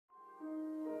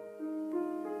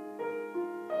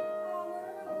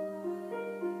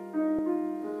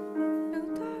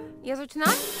Já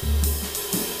začínám?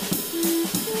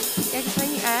 Jak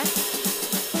zní E?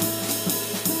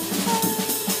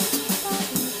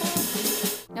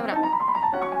 Dobrá.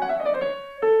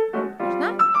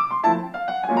 Možná?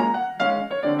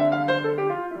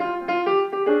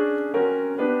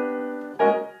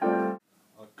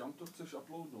 A kam to chceš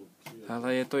uploadnout?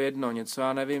 Ale je to jedno, něco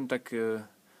já nevím, tak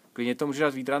klidně to může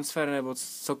dát WeTransfer nebo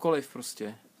cokoliv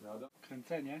prostě.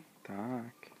 Kręcenie?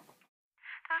 Tak.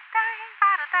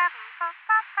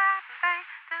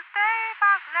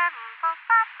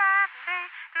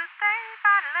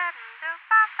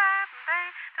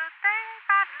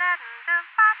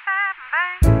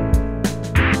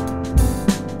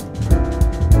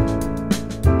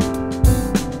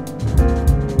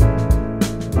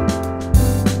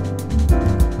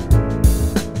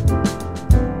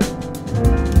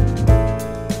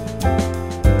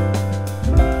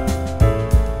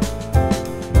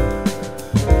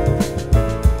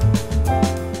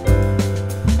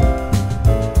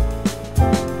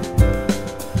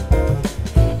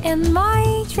 In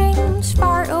my dreams,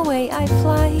 far away I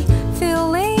fly,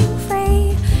 feeling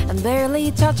free and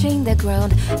barely touching the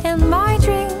ground. In my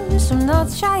dreams, I'm not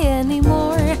shy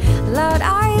anymore. Loud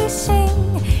I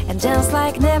sing and dance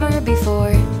like never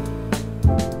before.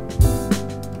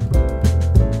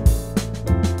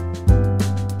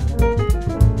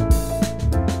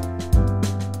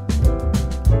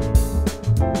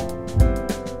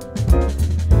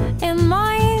 In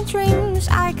my dreams,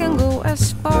 I can go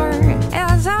as far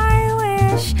as I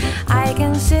wish. I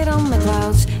can sit on the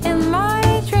clouds. In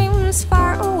my dreams,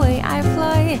 far away I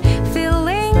fly,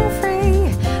 feeling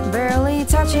free, barely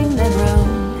touching the ground.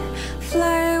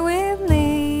 Fly with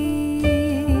me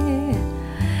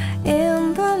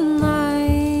in the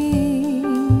night.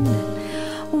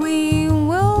 We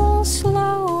will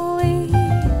slowly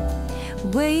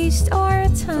waste our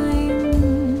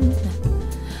time.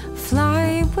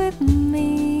 Fly with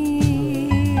me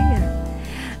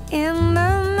in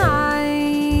the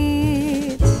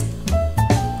night.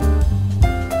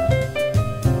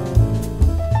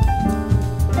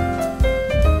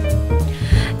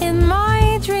 In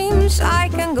my dreams, I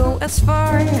can go as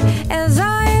far as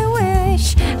I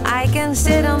wish. I can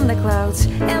sit on the clouds.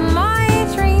 In my